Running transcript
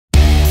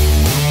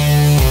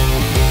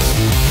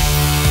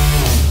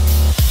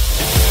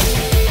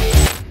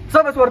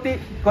Coach Worty?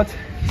 Coach.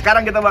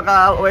 Sekarang kita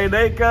bakal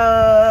WD ke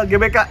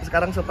GBK.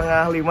 Sekarang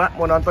 4:30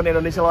 mau nonton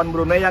Indonesia lawan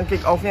Brunei yang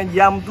kick off-nya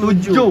jam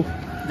 7.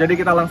 Jadi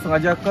kita langsung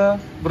aja ke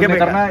Brunei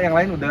GBK. karena yang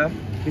lain udah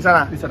Di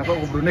sana. kok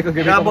ke Brunei ke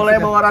GBK. Nggak boleh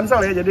bawa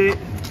ransel ya, jadi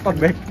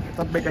tote bag.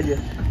 tote bag aja.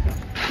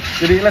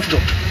 Jadi let's go.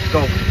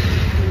 Go.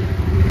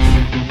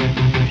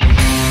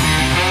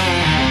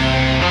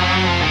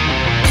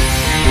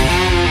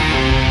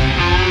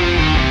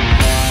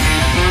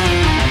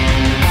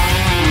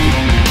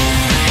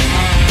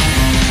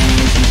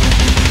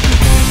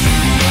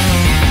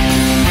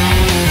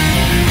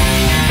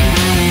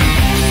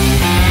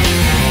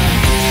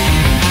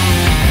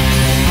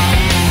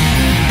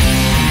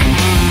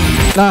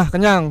 Nah,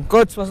 kenyang.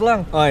 Coach Mas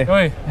Lang. Oi.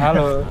 Woi,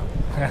 halo.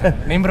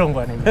 Nimbrung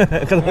gua nih.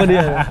 Ketemu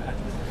dia.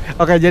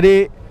 Oke,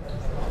 jadi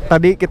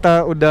tadi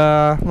kita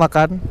udah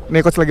makan. Nih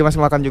Coach lagi masih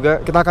makan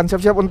juga. Kita akan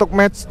siap-siap untuk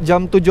match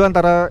jam 7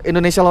 antara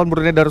Indonesia lawan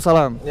Brunei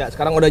Darussalam. Ya,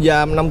 sekarang udah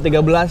jam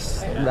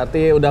 6.13.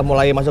 Berarti udah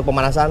mulai masuk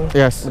pemanasan.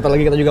 Yes. Bentar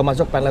lagi kita juga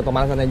masuk, pengen lihat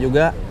pemanasannya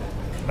juga.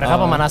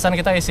 Mereka pemanasan,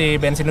 kita isi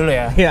bensin dulu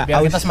ya. Iya,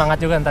 Biar kita haus. semangat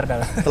juga ntar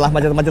dah. Setelah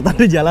macet-macetan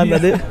di jalan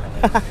tadi.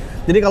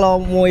 Jadi kalau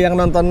mau yang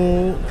nonton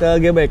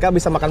ke GBK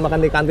bisa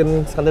makan-makan di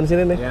kantin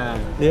sini nih. Ya.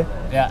 Iya.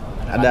 Ya,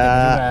 Ada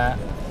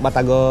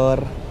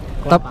batagor,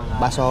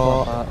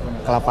 bakso,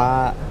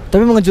 kelapa.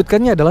 Tapi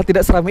mengejutkannya adalah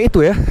tidak seramai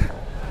itu ya.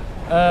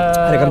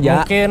 Hari kerja.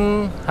 Mungkin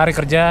hari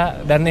kerja,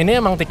 dan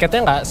ini emang tiketnya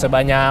nggak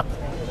sebanyak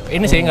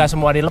ini sih, nggak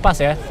semua dilepas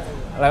ya.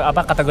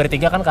 Apa kategori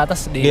 3 kan ke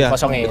atas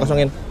dikosongin.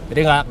 Dikosongin. Jadi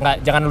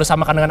nggak jangan lu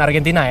samakan dengan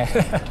Argentina ya.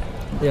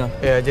 Iya.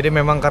 Ya, jadi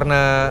memang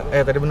karena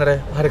tadi bener ya,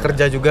 hari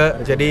kerja juga.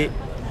 Jadi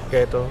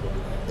kayak itu.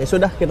 Ya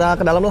sudah, kita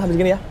ke dalam lah habis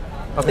gini ya.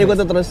 Oke.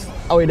 Ikuti terus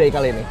AWDI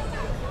kali ini.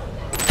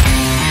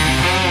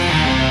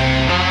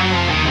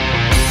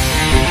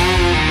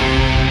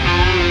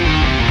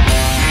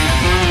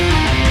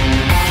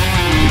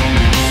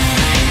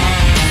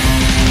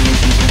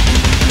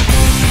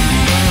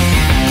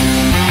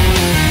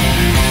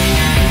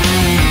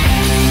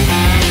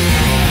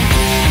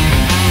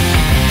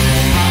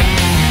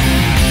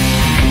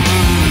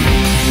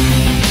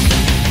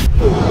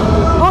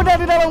 Udah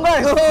di dalam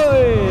guys.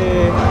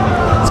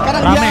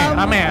 Sekarang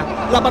Rame ya.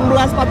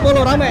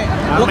 18.40 rame.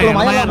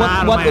 Lumayan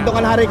lah buat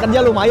hitungan hari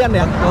kerja lumayan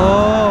ya.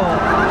 Oh.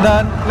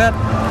 Dan lihat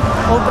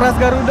Ultras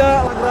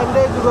Garuda,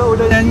 Lagrande juga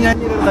udah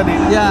nyanyi-nyanyi dari tadi.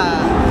 Ya,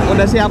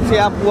 udah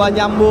siap-siap buat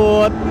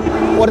nyambut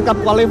World Cup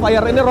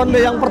Qualifier. Ini ronde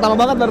yang pertama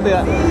banget berarti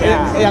ya.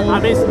 Yang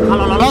Habis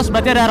kalau lolos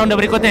berarti ada ronde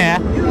berikutnya ya.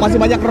 masih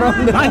banyak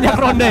ronde. Banyak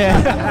ronde ya.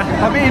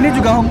 Tapi ini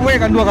juga home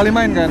away kan, 2 kali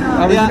main kan.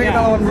 Habis Ya, ini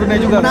kita lawan Brunei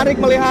juga. Menarik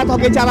melihat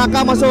Hoki Caraka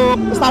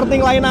masuk starting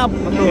lineup.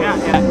 Iya,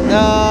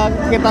 iya.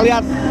 Kita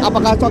lihat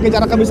apakah Hoki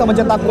Caraka bisa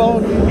mencetak gol.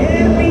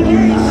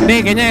 Nih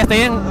kayaknya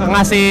STY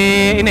ngasih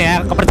ini ya,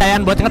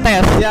 kepercayaan buat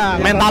ngetes.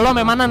 Ya, mental lo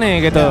memang mana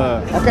nih gitu.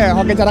 Oke,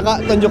 Hoki Caraka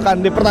tunjukkan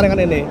di pertandingan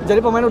ini.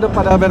 Jadi pemain udah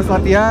pada beres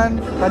latihan.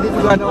 Tadi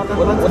juga ada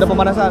Udah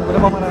pemanasan.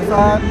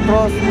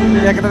 Terus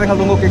ya kita tinggal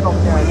tunggu kick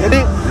off-nya. Jadi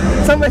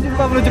sampai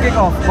jumpa menuju kick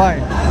off. Bye.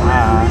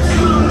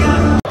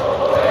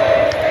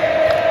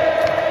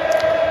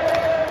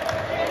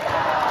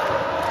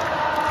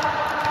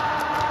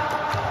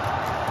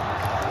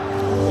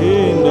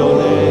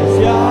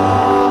 Indonesia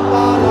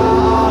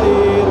tanah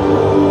airku,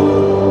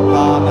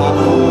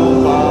 tanahku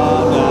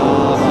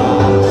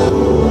padaku.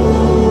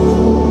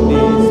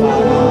 Di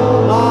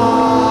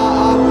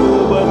sanalah aku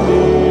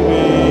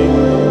berdiri,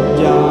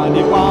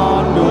 jadi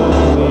pandu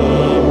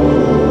ibu.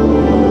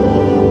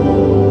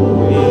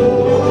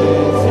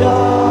 Indonesia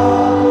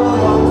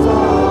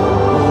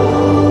bangsaku,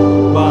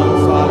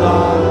 bangsa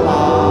dan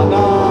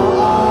tanah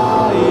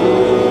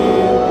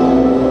air.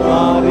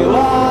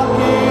 Marilah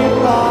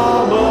kita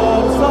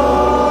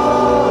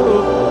bersatu,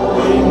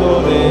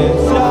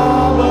 Indonesia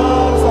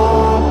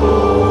bersatu.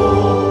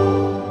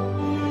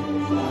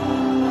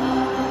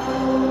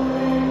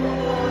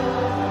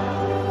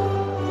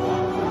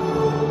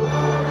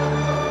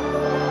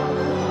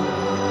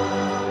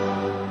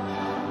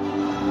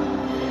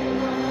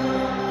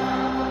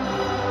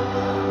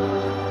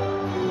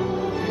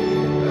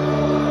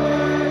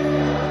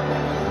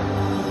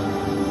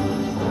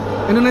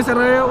 Indonesia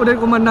Raya udah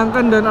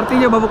dikumandangkan dan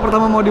artinya babak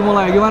pertama mau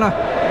dimulai. Gimana?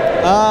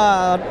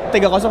 3-0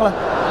 lah.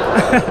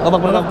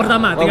 Babak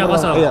pertama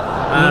 3-0. Iya.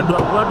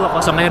 Gua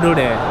 2-0 aja dulu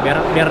deh,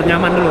 biar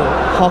nyaman dulu.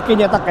 Hoki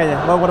nyetak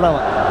kayaknya babak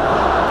pertama.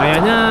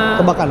 Kayaknya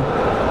Tebakan.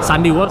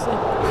 Sandy Wolves.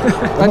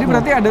 Tadi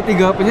berarti ada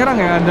 3 penyerang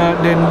ya, ada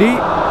Dendi,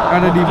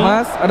 ada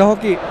Dimas, ada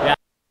Hoki. Ya.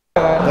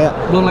 Ya.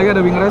 Belum lagi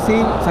ada winger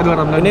si Sadil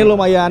Ramdhani. Ini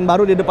lumayan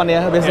baru di depan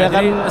ya. Biasanya kan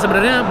Jadi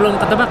sebenarnya belum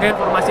ketebak ya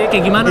formasinya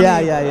kayak gimana Iya,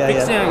 nih, iya, iya,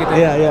 fixnya iya. gitu.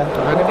 Iya, iya.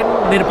 Mungkin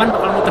di depan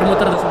bakal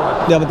muter-muter tuh semua.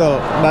 ya betul.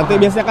 Nanti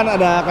biasanya kan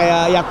ada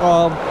kayak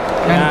Yakob.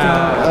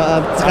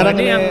 Sekarang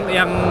ini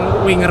yang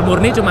winger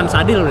murni cuman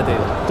Sadil berarti.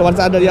 Cuman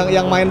ada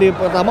yang main di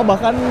pertama,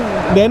 bahkan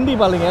Dendi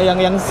paling ya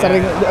yang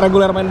sering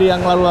reguler main di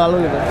yang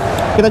lalu-lalu gitu.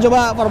 Kita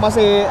coba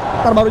formasi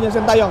terbarunya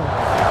Sintayong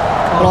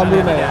lawan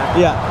Brunei.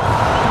 Iya.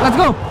 Let's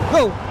go.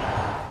 Go.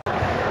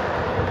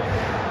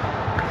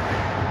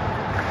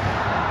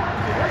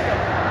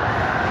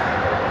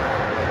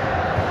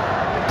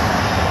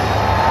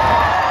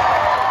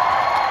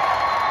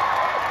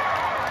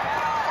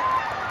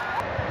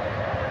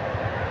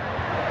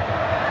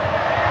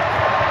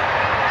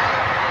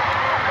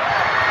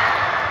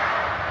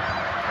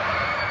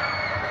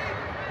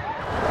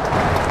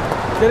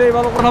 Jadi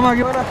babak pertama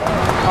gimana?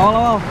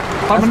 Awal-awal,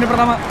 menit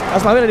pertama.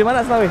 Asnawi dari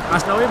mana Asnawi?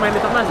 Asnawi main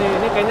di tengah sih.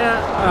 Ini kayaknya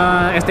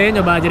STY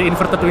nyoba jadi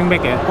inverted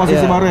wingback ya.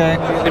 Posisi baru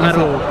ya. Posisi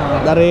baru.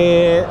 Dari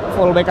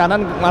fullback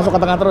kanan masuk ke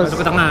tengah terus.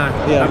 Masuk ke tengah.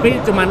 Iya. Tapi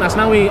cuman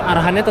Asnawi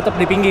arahannya tetap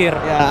di pinggir.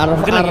 Ya,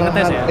 Mungkin lagi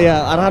ngetes ya. Iya,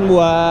 arahan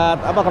buat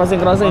apa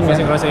crossing ya.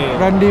 Crossing.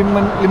 Dan di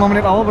 5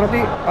 menit awal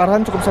berarti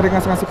Arhan cukup sering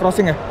ngasih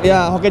crossing ya? Ya,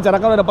 Hoki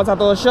Caraka udah dapat 1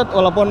 shot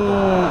walaupun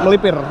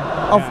melipir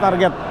off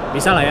target.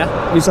 Bisa lah ya.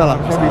 Bisa lah.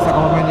 Bisa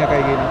kalau mainnya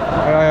kayak gini.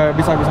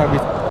 Bisa.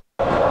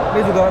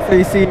 Ini juga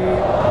seisi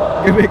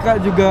GBK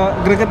juga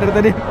greget dari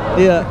tadi.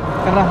 Iya.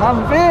 Karena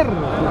hampir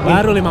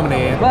Baru 5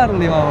 menit. Baru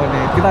 5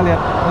 menit. Kita lihat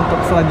untuk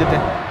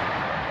selanjutnya.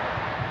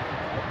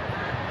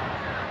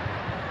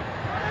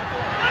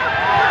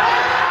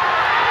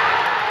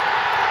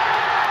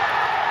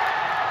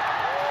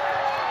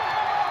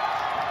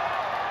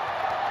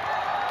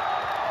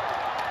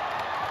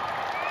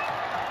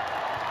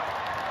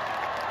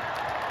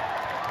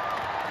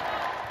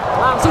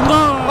 Langsung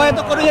gol. Oh,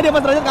 itu kudunya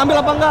Dimas Drajad ngambil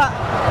apa enggak?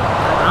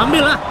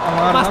 Ambil lah.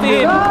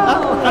 Pastiin.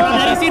 Kalau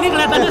dari sini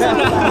kelihatannya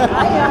sudah.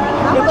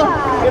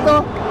 itu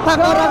hak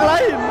orang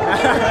lain.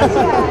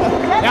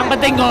 Yang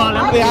penting gol.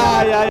 Ya.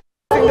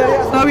 Dari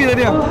Asnawi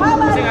tadi ya?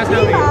 Sing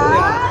Asnawi.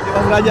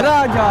 Dimas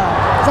Drajad.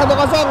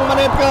 1-0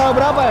 menit ke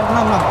berapa ya?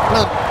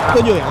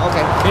 6. 7 ya?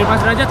 Oke.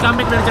 Dimas Drajad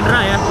comeback dari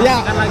cedera ya. Ya.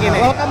 Kan lagi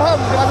nih. Welcome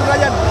home Dimas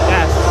Drajad.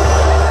 Yes.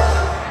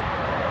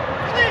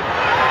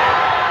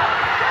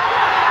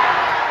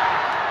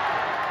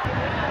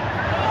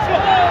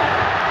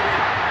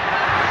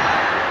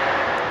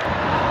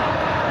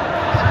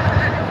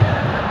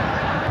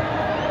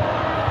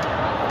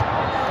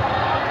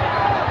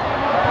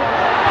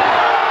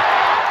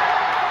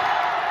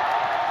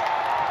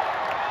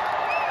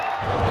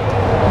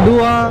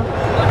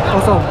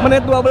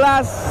 Menit 12.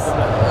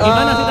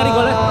 Gimana sih tadi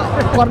golnya?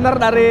 Corner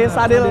dari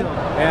Sadil.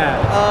 Ya.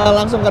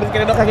 Langsung garis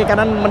kiri kaki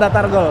kanan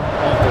mendatar gol.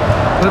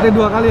 Berarti 2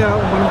 kali ya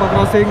umpan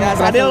crossing. Ya,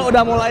 Sadil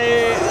udah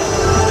mulai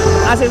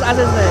asis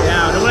nih.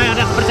 Ya, udah mulai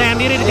ada kepercayaan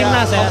diri di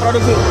timnas ya.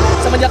 Produksi.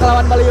 Semenjak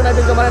lawan Bali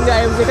United kemarin di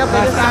AFC Cup.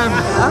 PSM.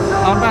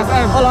 Lawan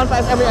PSM. Oh, lawan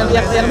PSM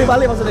yang di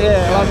Bali maksudnya.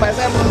 Ya, lawan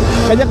PSM.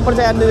 Kayaknya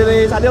kepercayaan diri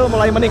Sadil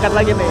mulai meningkat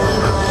lagi nih.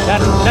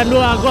 Dan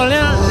 2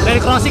 golnya dari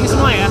crossing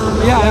semua ya.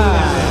 Iya.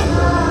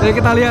 Jadi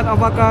kita lihat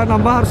apakah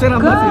harusnya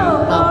nambah sih ya?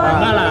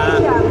 Enggak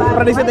lah.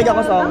 Prediksi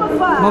 3-0.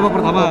 Babak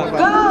pertama.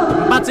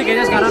 4 sih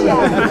kayaknya sekarang.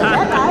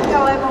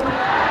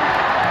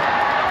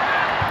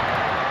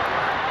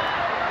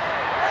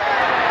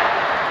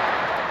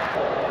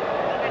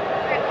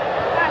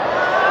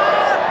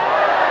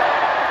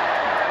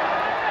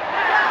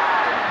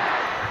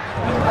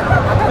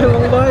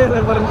 Emang bahaya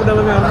lemparan ke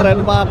dalamnya.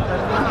 Trademark.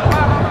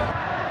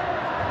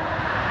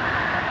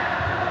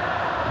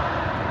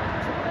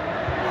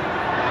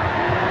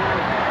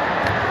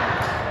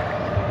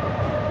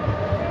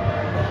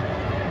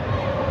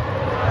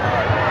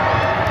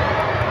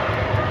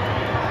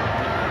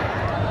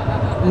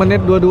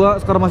 Menit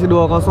 22, skor masih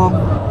 2-0.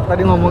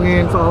 Tadi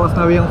ngomongin soal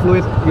Asnawi yang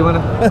fluid, gimana?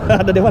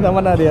 Ada di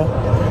mana-mana dia.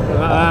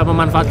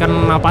 Memanfaatkan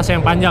napas yang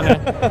panjang ya.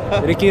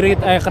 Dari kiri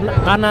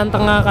kanan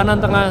tengah.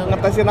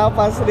 Ngetesin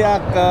napas dia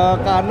ke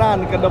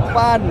kanan, ke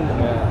depan.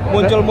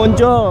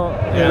 Muncul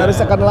dari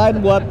second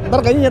line buat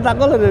ntar kayaknya nyetak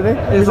gol deh.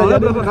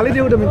 Soalnya berapa kali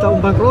dia udah minta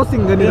umpan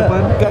crossing kan di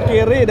depan. Ke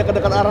kiri,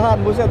 dekat-dekat arahan.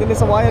 Buset, ini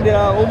semuanya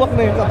dia ubek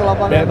nih satu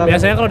lapangan.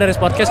 Biasanya kalau dari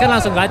podcast kan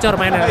langsung gacor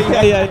mainnya.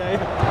 Iya.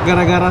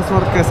 Gara-gara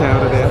shortcast ya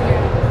berarti ya.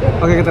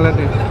 Oke, kita lihat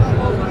nih.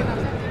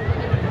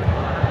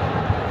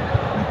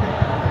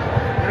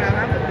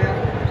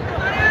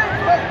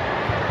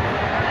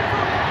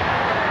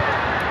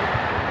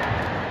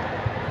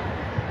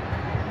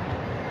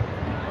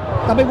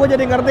 Tapi gue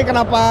jadi ngerti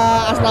kenapa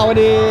Asnawi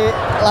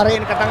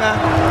dilariin ke tengah.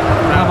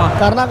 Kenapa?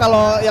 Karena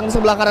kalau yang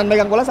sebelah kanan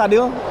megang bola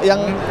Sadil,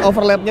 yang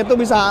overlapnya tuh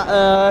bisa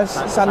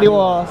Sandy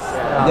Walsh.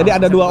 Jadi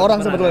ada 2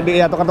 orang sebetulnya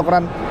dia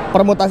tuker-tukeran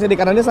permutasi di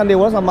kanannya Sandy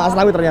Walsh sama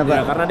Asnawi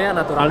ternyata. Ya, karena dia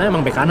naturalnya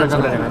emang bek kanan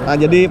sebenarnya kan. Nah,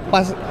 jadi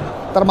pas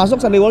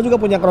termasuk Sandy Walsh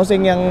juga punya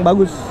crossing yang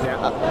bagus. Ya.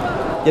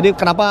 Jadi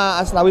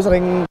kenapa Asnawi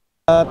sering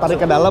tarik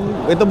ke dalam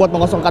itu buat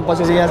mengosongkan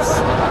posisinya.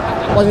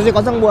 Posisi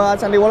kosong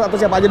buat Sandy Walsh atau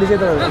siapa aja di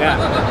situ. Ya.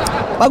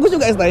 Bagus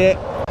juga STY.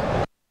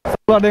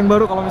 Selalu ada yang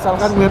baru kalau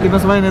misalkan lihat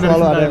timnas main ya dari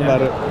Selalu ada sebenarnya. yang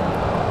baru.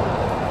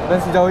 Dan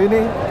sejauh ini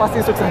pasti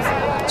sukses.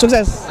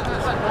 Sukses.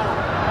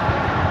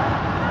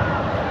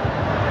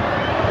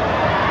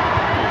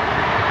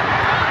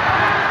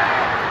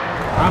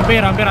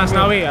 Hampir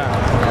Asnawi ya.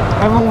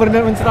 Emang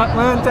benar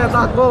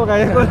mencetak gol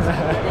kayaknya.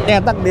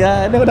 Nyetak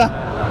dia. Ini udah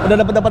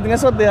dapat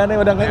nge-shoot dia nih,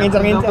 udah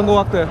ngincer-ngincer. Tunggu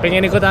waktu ya.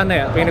 Pengen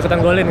ikutan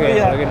golin kayak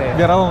Iya. gini.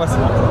 Biar apa Mas?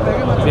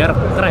 Biar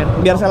keren.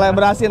 Biar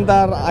selebrasi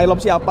ntar I love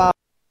siapa.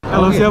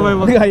 Kalau siapa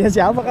emang? Enggak ya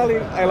siapa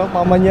kali. I love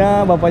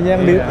mamanya, bapaknya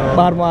yang di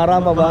Bahar Muara,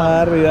 Pak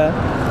Bahar ya.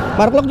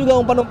 Mark Lok juga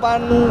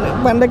umpan-umpan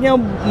pendeknya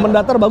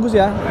mendatar bagus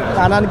ya.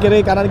 Kanan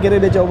kiri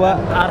dia coba.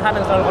 Arhan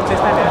yang selalu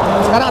konsisten ya.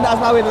 Sekarang ada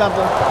Asnawi di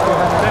tuh.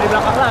 Udah di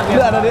belakang lagi.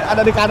 Dia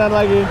ada di kanan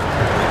lagi.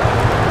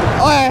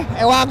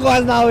 Ewaku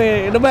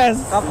Asnawi, the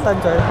best. Kapten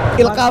coy.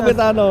 Il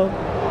Capitano.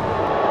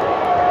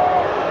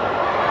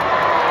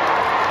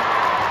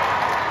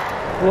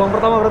 Peluang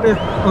pertama berarti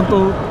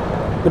untuk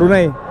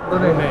Brunei.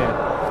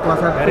 Setelah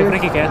set Dari piece,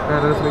 free kick ya?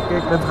 Dari free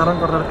kick dan sekarang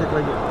corner kick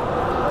lagi.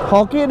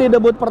 Hoki di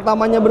debut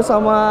pertamanya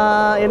bersama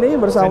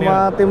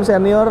tim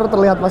senior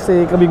terlihat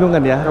masih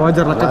kebingungan ya.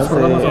 Wajar lah catch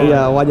pertama.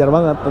 Iya, wajar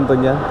banget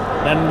tentunya.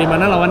 Dan di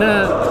mana lawannya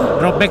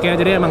drop back ya,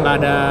 jadi emang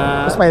nggak ada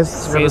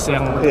Space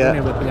yang Iya.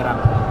 ini buat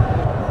penyerang.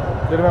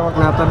 Jadi memang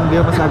kelihatan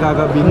dia masih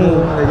agak-agak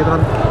bingung kayak gitu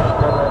kan.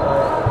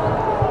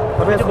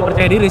 Tapi cukup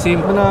percaya diri sih.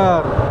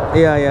 Benar.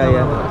 Iya.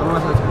 Terus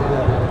masih seperti itu.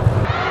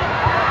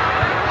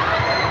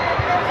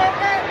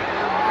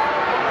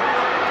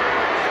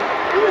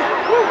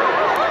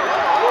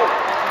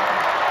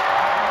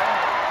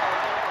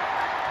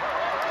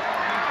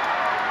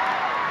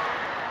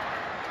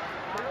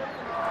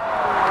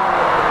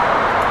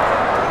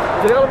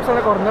 Jadi kalau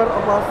misalnya corner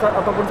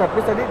ataupun set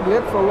piece tadi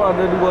dilihat selalu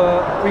ada dua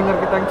winger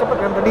kita yang cepat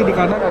kan. Tadi di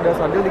kanan ada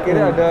Sadil, di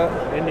kiri ada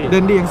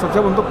Dendi yang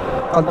siap untuk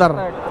Counter,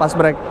 pass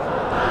break.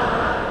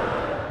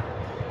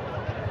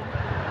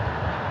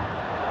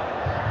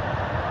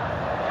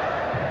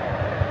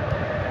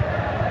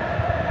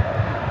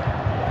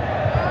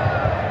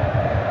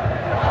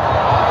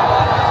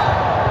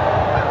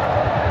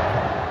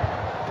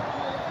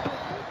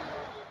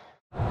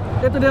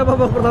 Itu dia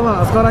babak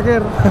pertama, skor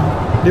akhir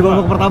di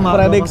babak pertama.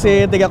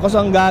 Prediksi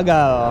 3-0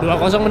 gagal.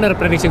 2-0 bener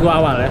prediksi gua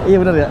awal ya. Iya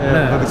benar ya.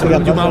 Nah,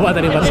 sebelum Jumawa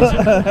tadi Pak.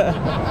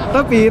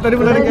 Tapi tadi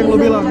menarik yang lo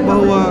bilang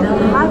bahwa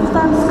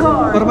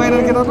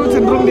permainan kita tuh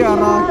cenderung di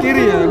arah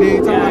kiri ya, di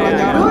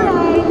arahnya arah.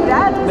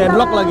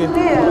 Deadlock lagi.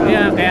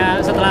 Iya, kayak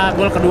setelah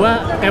gol kedua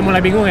kayak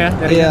mulai bingung ya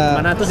dari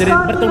mana tuh jadi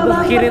bertumpu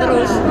ke kiri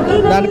terus.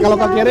 Dan kalau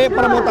ke kiri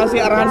permutasi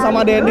arahan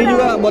sama Dendi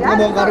juga buat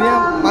ngebongkarnya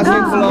masih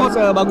belum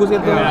sebagus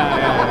itu.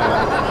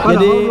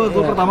 Jadi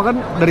gol pertama kan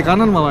dari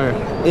kanan malah ya.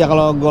 Iya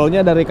kalau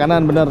golnya dari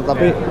kanan bener,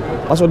 tapi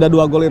pas udah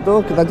 2 gol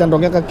itu kita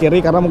cenderungnya ke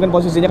kiri karena mungkin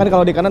posisinya kan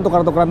kalau di kanan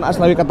tukar-tukaran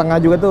Aslawi ke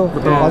tengah juga tuh.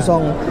 Betul.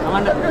 Kosong.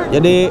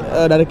 Jadi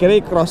dari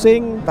kiri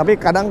crossing, tapi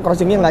kadang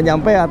crossingnya nggak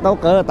nyampe atau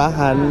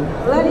ketahan.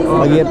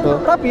 Begitu.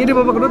 Tapi di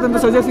babak kedua tentu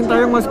saja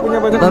Sintayong masih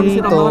punya banyak Tentu,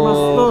 misi tambahan mas.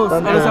 Tuh,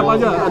 ada siapa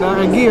aja? Ada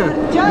Egi ya?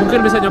 Mungkin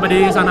bisa coba di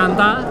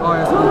Sananta, Oh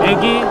ya. Sananta.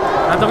 Egi,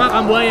 atau nggak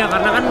Kambuaya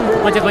karena kan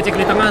gocek-gocek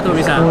di tengah tuh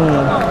bisa.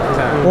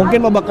 Bisa. Mungkin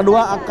babak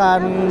kedua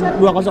akan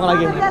 2-0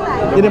 lagi.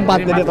 Jadi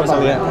 4 jadi total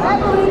ya.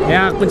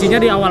 Ya kuncinya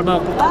di awal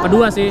babak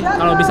kedua sih,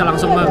 kalau bisa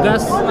langsung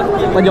ngegas.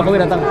 Pak Jokowi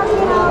datang.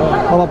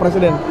 Bapak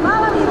Presiden.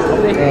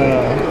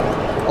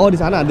 Oh di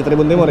sana di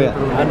Tribun Timur ya.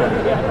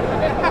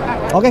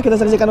 Oke kita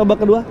saksikan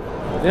babak kedua.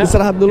 Ya,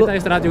 Istirahat dulu.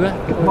 Kita istirahat juga.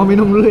 Mau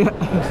minum dulu ya.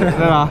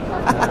 Nah.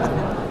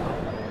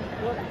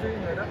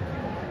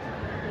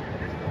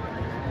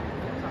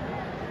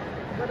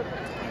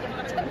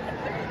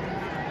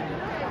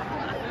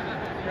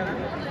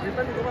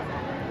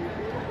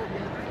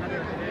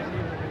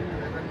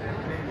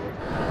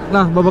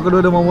 Nah, babak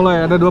kedua udah mau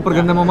mulai. Ada 2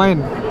 pergantian pemain.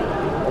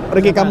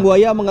 Ricky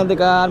Kambuaya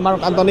menggantikan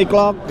Mark Anthony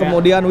Klok,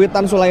 kemudian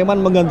Witan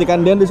Sulaiman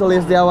menggantikan Dendi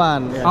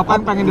Sulistiawan. Apa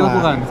yang pengen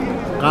dilakukan?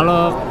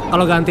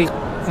 Kalau ganti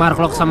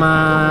Marklock sama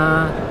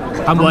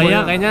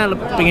Kambuaya kayaknya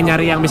pengen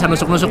nyari yang bisa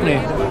nusuk-nusuk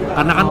nih.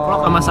 Karena kan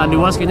Klok sama Sandy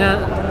Walsh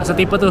kayaknya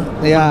setipe tuh.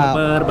 Iya.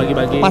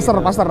 Bagi-bagi. Passer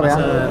ya.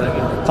 Gitu.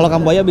 Kalau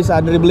Kambuaya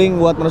bisa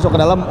dribbling buat menusuk ke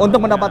dalam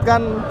untuk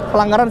mendapatkan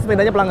pelanggaran,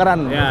 setidaknya pelanggaran.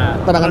 Ya.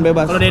 Tendangan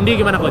bebas. Kalau Dendi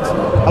gimana coach?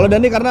 Kalau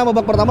Dendi karena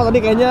babak pertama tadi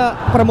kayaknya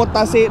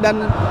permutasi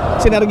dan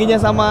sinerginya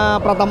sama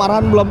Pratama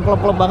Arhan belum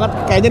klop-klop banget.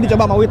 Kayaknya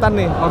dicoba sama Witan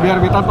nih. Oh, biar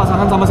Witan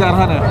pasangan sama si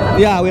Arhan ya?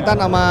 Ya, Witan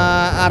sama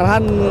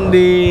Arhan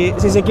di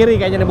sisi kiri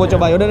kayaknya nih mau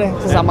coba. Yaudah deh,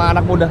 sesama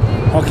anak muda.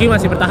 Hoki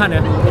masih bertahan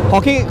ya?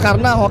 Hoki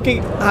karena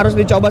Hoki harus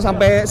dicoba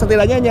sampai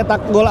setidaknya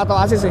nyetak gol atau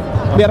assist sih.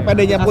 Biar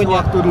PD-nya Kasih punya.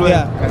 waktu dulu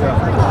ya.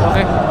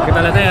 Oke, kita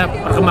lihat ya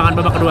perkembangan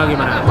babak kedua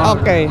gimana.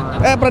 Oke.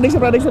 Prediksi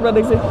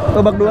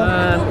babak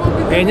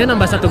 2. Kayaknya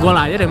nambah 1 gol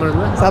aja deh menurut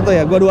gua. 1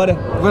 ya, gua 2 deh.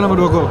 Gue nama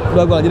 2 gol.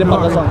 2 gol, jadi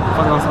 4-0.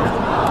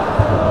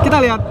 4-0. Kita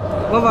lihat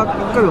babak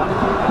kedua.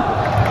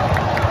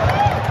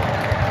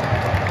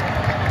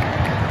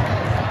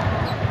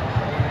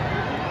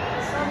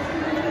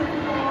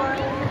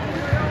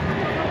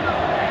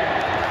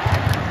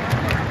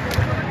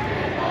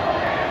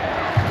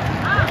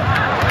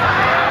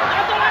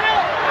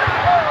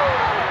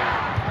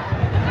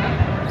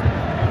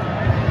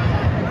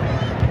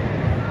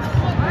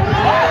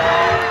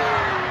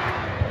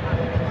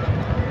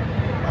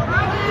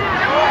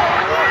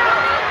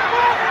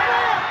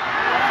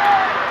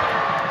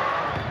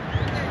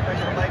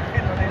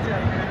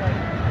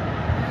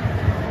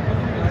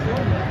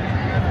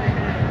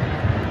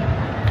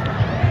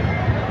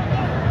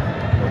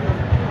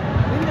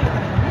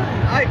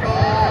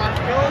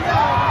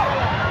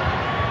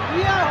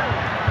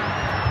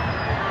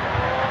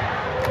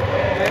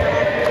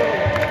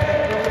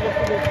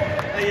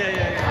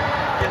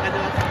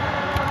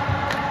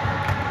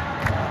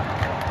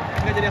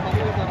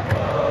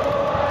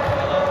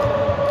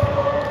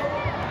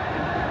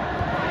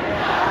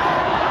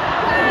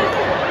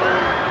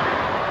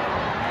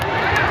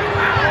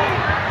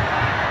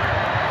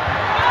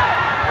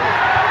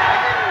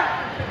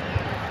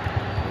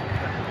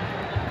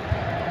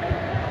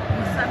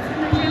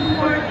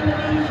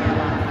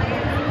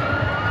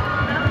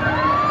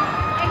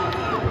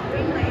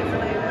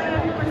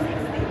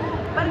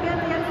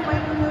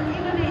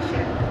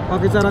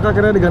 Hoki Caraka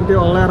akhirnya diganti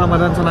oleh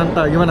Ramadan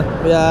Sananta. Gimana?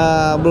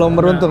 Ya belum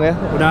beruntung ya.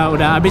 Udah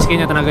habis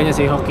kayaknya tenaganya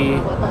sih Hoki.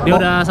 Dia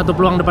udah satu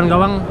peluang depan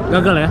gawang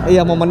gagal ya.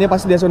 Iya, momennya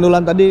pas dia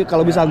sundulan tadi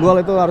kalau bisa gol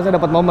itu harusnya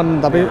dapat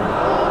momen, tapi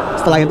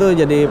setelah itu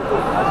jadi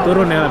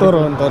Turun ya.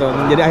 turun.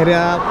 Jadi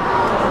akhirnya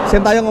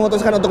Sintayong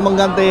memutuskan untuk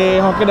mengganti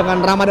Hoki dengan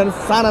Ramadan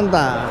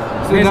Sananta.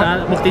 Ini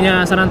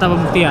buktinya Sananta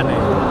pembuktian ya.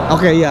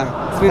 Oke, iya.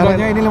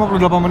 Setidaknya ini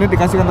 58 menit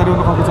dikasihkan tadi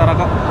untuk Hoki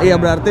Caraka. Iya,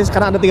 berarti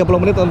sekarang ada 30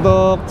 menit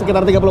untuk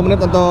sekitar 30 menit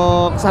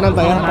untuk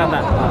Sananta ya.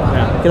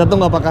 Ya. Kita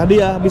tunggu apakah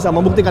dia bisa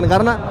membuktikan,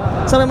 karena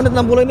sampai menit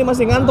 60 ini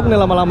masih ngantuk nih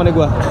lama-lama nih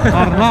gua.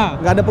 Karena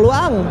Nggak ada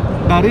peluang.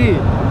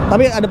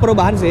 Tapi ada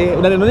perubahan sih,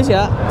 udah di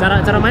Indonesia.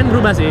 Cara main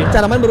berubah sih.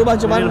 Cara main berubah,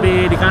 cuman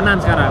Lebih di kanan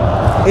sekarang.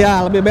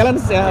 ya lebih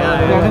balance ya.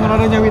 ya, dengan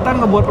adanya Witan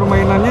ngebuat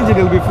permainannya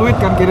jadi lebih fluid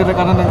kan, kiri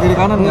kanan dan kiri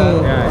kanan kan.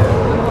 Ya.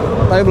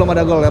 Tapi belum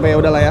ada gol, tapi ya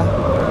udahlah ya.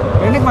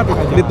 Ini nikmatin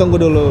aja. Ditunggu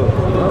dulu.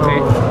 Oke.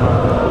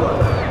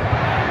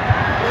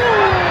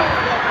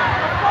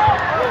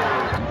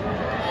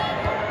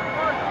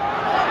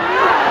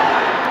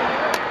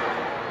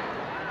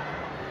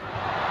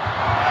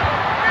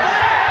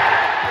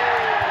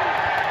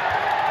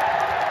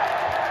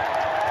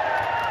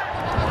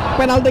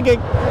 Penalti kick.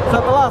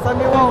 Setelah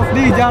Sandy Walsh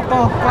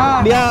dijatuhkan.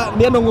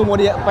 Dia nunggu mau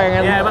dia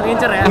pengen. Ya emang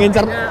ngincer ya.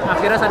 Ngincer.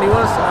 Akhirnya Sandy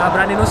Walsh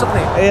berani nusuk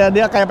nih. Iya,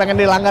 dia kayak pengen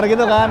dilanggar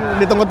gitu kan.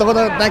 Ditunggu-tunggu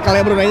naik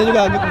kali Brunei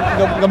juga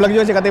geblek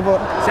juga sih ketipu.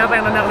 Siapa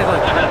yang nendang nih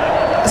coach?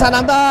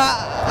 Sananta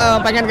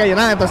pengen kayaknya.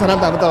 Nah, itu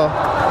Sananta betul.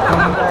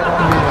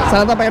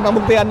 Sananta pengen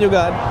pembuktian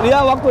juga.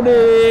 Dia waktu di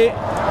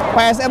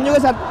PSM juga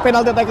saat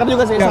penalti taker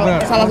juga sih. Ya,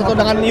 salah satu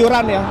dengan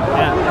iuran ya.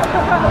 Ya.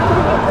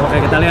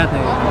 Oke, kita lihat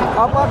nih.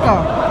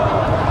 Apakah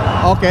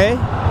Oke,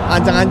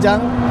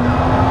 ancang-ancang.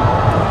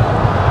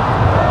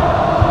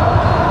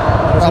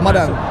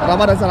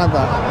 Ramadan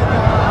Sananta.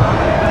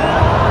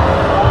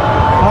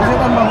 harusnya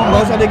tanpa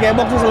Nggak usah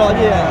digebok sih, slow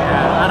aja ya.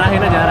 Ya,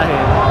 arahin aja,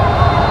 arahin.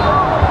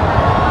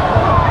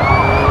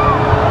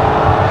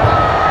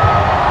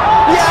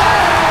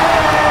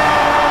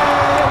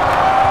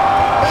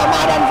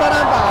 Ramadan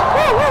Sananta.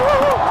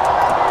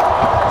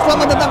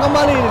 Selamat datang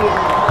kembali.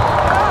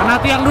 Kena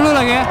tiang dulu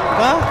lagi ya.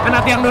 Hah? Kena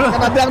tiang dulu.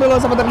 Kena tiang dulu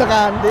sama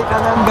deg-degan. di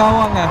kanan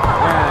gawang ya.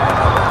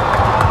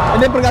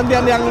 Ini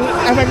pergantian yang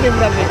efektif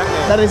berarti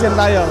dari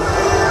Sintayong.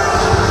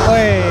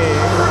 Woi.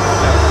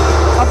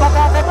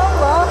 Apakah akan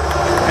nambah?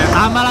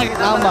 Tambah lagi.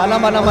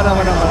 Nambah.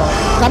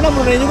 Karena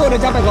Brunei juga udah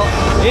capek kok.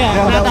 Iya,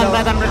 udah.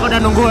 kelihatan mereka udah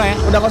nunggu ya.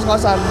 Udah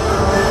kos-kosan.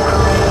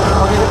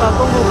 Oke, kita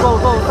tunggu gol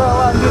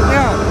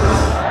selanjutnya.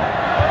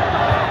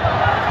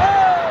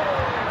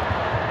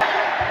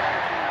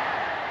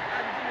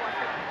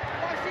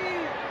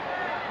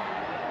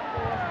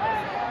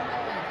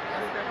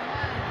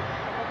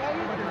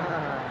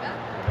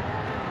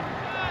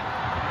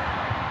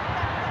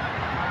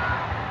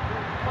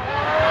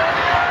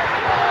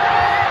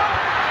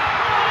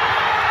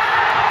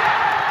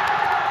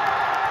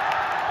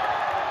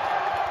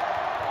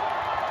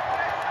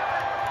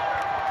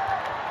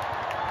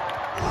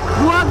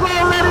 Dua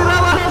gol dari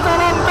Ramadan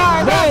Sananta.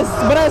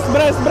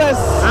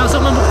 Brace.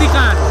 Langsung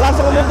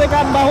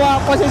membuktikan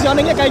bahwa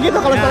positioningnya kayak gitu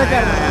kalau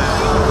striker.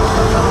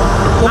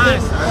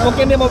 Nice.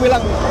 Mungkin dia mau bilang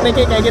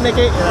Niki kayak gini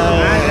Ki.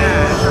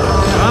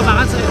 Oh,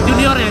 bahkan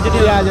junior ya.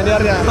 Iya,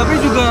 juniornya. Tapi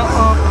juga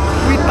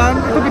Witan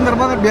itu pintar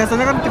banget.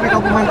 Biasanya kan tipikal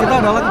pemain kita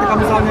adalah ketika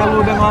misalnya lu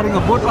udah ngelari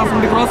ngebut langsung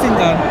di crossing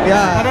kan.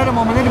 Iya. Ada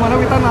momennya di mana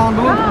Witan nahan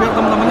dulu untuk biar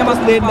teman-temannya Pas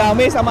di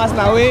Dami sama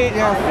Asnawi,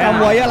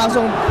 Kambuaya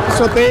langsung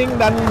syuting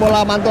dan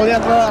bola mantulnya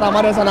ke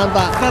Ramadan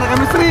Sananta. Secara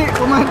chemistry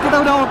pemain kita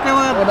udah oke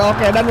banget. Udah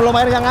oke, dan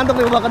lumayan yang ngantuk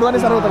di babak kedua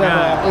nih seru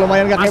ternyata.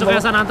 Lumayan gak Masuknya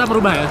kayak Sananta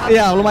merubah ya.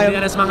 Iya, lumayan. Jadi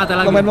ada semangatnya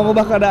lagi. Lumayan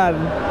mengubah keadaan.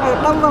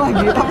 Tambah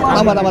lagi.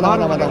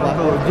 Tambah.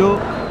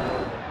 7.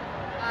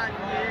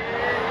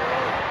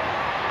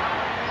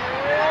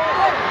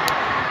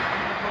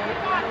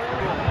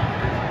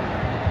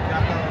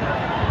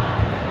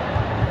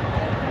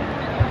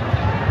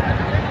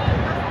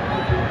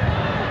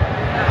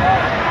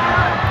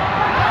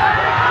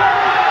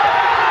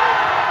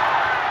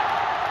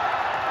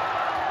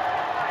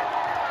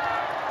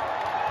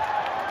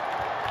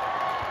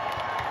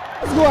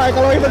 Gua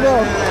kalau itu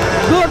gol.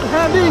 Good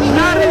heading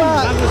dari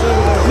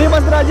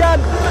Dimas Drajad.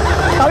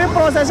 Tapi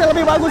prosesnya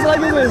lebih bagus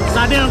lagi sih.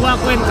 Sadil gua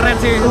akuin keren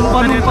sih.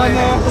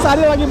 Umpan-umpannya.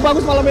 Sadil lagi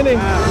bagus malam ini.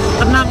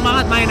 Tenang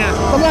banget mainnya.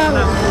 Tenang,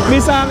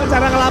 bisa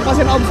cara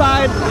ngelapasin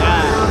offside. Ya.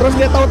 Terus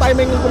dia tahu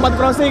timing umpan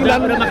crossing Udah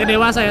dan makin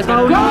dewasa ya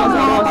Tahu sekarang.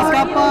 dia atas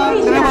kapan.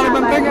 Dan yang paling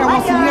penting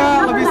emosinya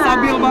lebih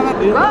stabil banget.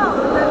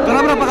 Karena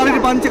berapa kali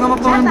dipancing sama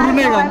pemain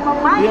Brunei kan.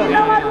 Iya.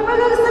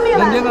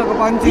 Dan dia nggak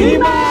kepancing.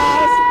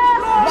 Dimas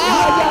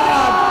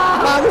Drajad.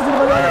 Bagus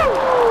Dimas.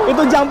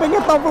 Itu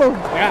jumpingnya top loh.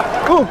 Ya.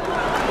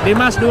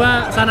 Dimas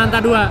 2, Sananta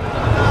 2.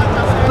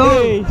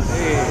 Tuh.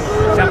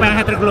 Siapa yang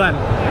hat-trick duluan?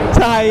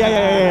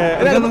 Iya.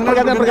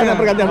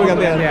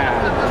 Pergantian. Ya.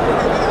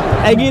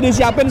 Egi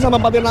disiapin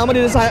sama Patinama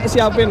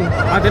disiapin.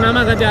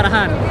 Patinama ganti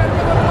Arhan.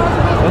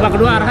 Babak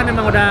kedua Arhan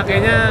emang udah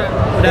kayaknya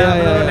udah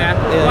menurun ya.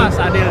 Wah,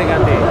 Sadil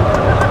diganti.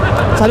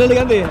 Sadil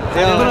diganti.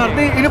 Ya,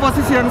 berarti ini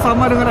posisi yang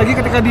sama dengan Agi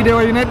ketika di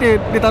Dewa United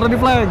ditaruh di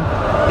flank.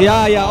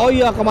 Iya, oh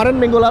iya, kemarin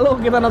minggu lalu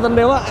kita nonton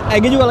Dewa,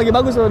 Egy juga lagi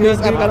bagus tuh di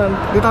sayap kanan.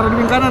 Ditaruh di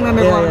wing kanan kan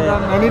dia kemarin kan.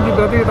 Nah, ini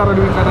berarti ditaruh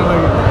di wing kanan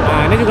lagi.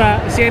 Nah, ini juga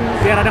scene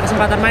biar ada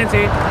kesempatan main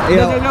sih.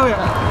 Iya. Jauh ya?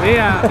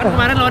 Iya, kan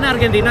kemarin lawannya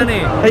Argentina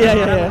nih. Iya.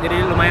 Jadi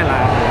lumayan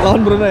lah.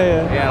 Lawan Brunei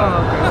ya. Iya.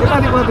 Kita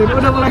nikmatin,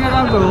 udah mulai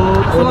ngantuk.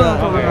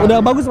 Udah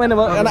bagus mainnya,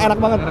 enak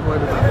banget.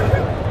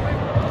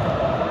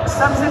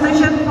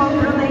 Substitution for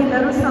Brunei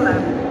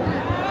Darussalam.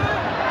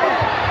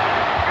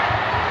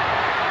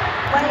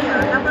 Player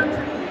number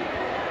 3.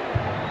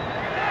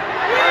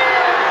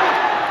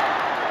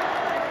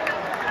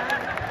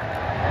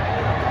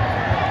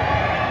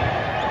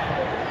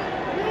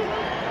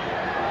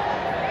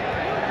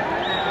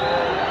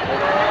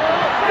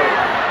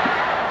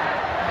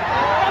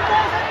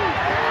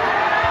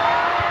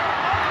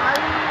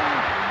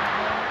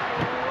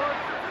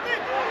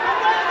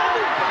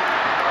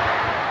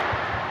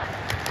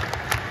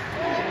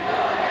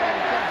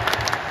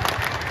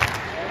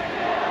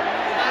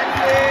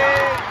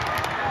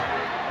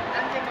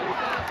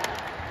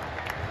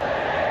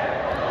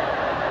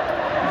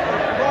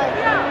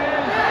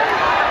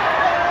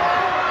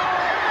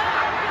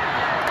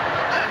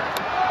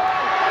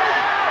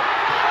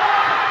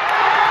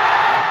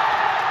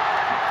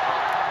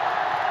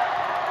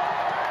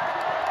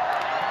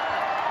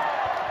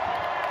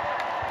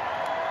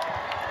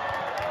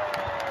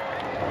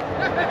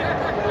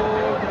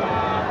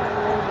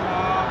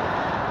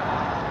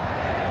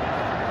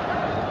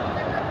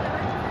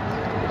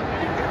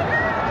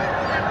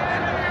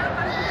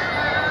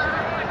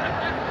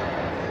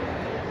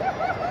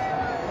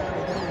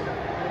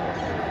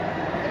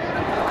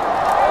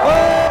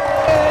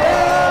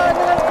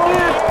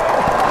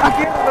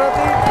 Akhir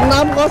berarti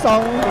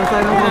 6-0. selesai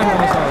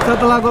 6-0.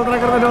 Setelah gol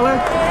terakhir tadi oleh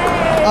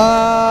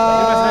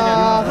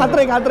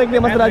Hat-trick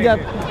Dimas Drajad.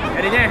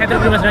 Jadinya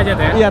hat-trick Dimas Drajad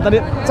ya. Iya,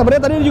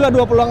 sebenarnya tadi juga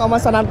 2 peluang sama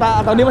Sananta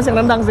atau Dimas yang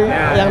nendang sih.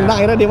 Ya. Yang nendang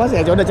akhirnya Dimas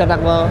ya udah cetak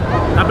gol.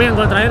 Tapi yang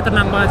gol terakhir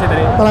tenang banget sih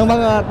tadi. Tenang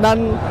banget, dan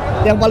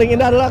yang paling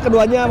indah adalah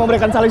keduanya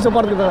memberikan saling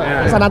support gitu.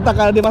 Ya. Sananta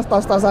ke Dimas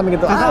tos-tosan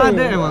gitu. kakak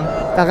ade emang.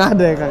 Kakak.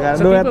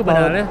 Setipe Duet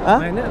padahal ya, Hah?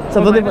 mainnya.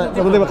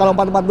 Setipe. Kalau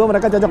 4-4-2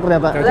 mereka cocok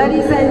ternyata.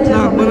 Ladies and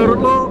Nah, gentlemen, menurut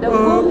lo the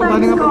full-time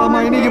pertandingan score pertama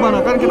ini gimana?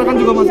 Kan kita kan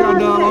juga masih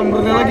ada lawan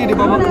Brunei lagi di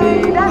babak di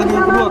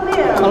pertandingan kedua.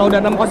 Kalau udah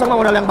 6-0 mah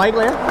modal yang baik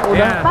lah ya. Udah.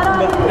 Ya.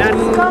 Dan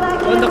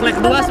untuk leg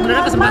 2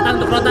 sebenarnya kesempatan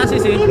untuk rotasi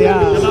sih. Iya.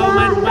 Kalau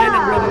pemain-pemain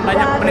yang belum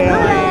banyak menit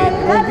bermain.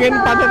 Mungkin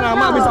Tante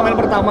Nama bisa main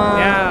pertama.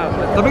 Ya,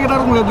 Tapi kita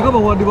harus melihat juga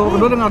bahwa di babak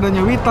kedua dengan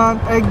adanya Witan,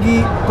 Egy,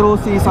 terus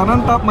si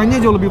Sananta mainnya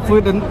jauh lebih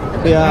fluid dan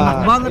enak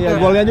banget Iya, ya.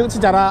 golnya juga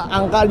secara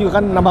angka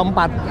juga kan nambah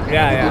 4.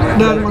 ya.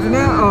 Dan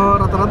maksudnya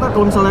rata-rata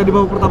kalau misalnya di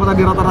babak pertama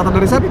tadi rata-rata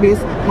dari set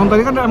piece,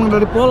 nontonnya kan emang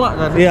dari pola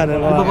kan. Iya, dari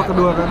Di pola. babak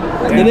kedua kan.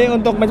 Jadi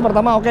untuk match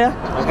pertama oke ya.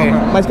 Oke.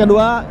 Match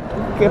kedua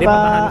kita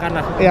Dipertahankan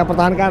lah. Iya,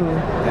 pertahankan.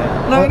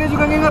 Nah ini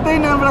juga ngingetin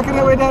dengan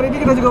berakhirnya WD hari ini,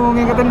 kita juga mau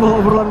ngingetin bahwa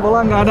obrolan bola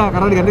nggak ada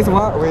karena diganti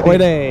semua WD.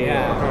 Wede.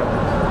 Ya.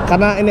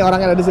 Karena ini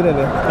orangnya ada di sini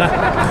nih.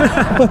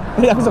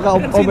 Yang suka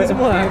OB. Sini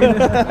semua.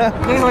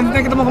 Jadi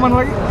selanjutnya kita mau kemana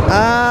lagi?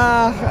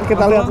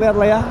 Kita lihat-lihat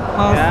lah ya.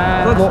 Mas, Ya.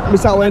 Coach. Mau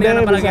bisa WD,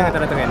 Pertandingan apa lagi bisa yang kita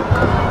datengin?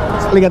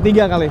 Liga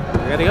 3 kali.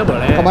 Liga 3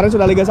 boleh. Kemarin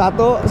sudah Liga 1,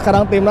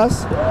 sekarang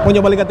Timnas mau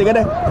nyoba Liga 3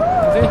 deh.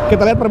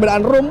 Kita lihat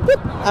perbedaan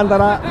rumput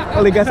antara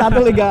Liga 1,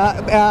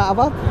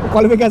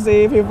 kualifikasi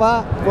FIFA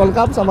World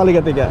Cup sama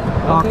Liga 3.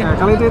 Oke,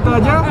 kali itu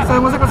aja. Saya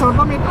Mozaik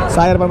pamit.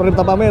 Saya Riphan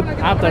pamit.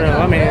 Apta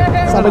pamit.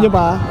 Sampai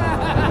jumpa.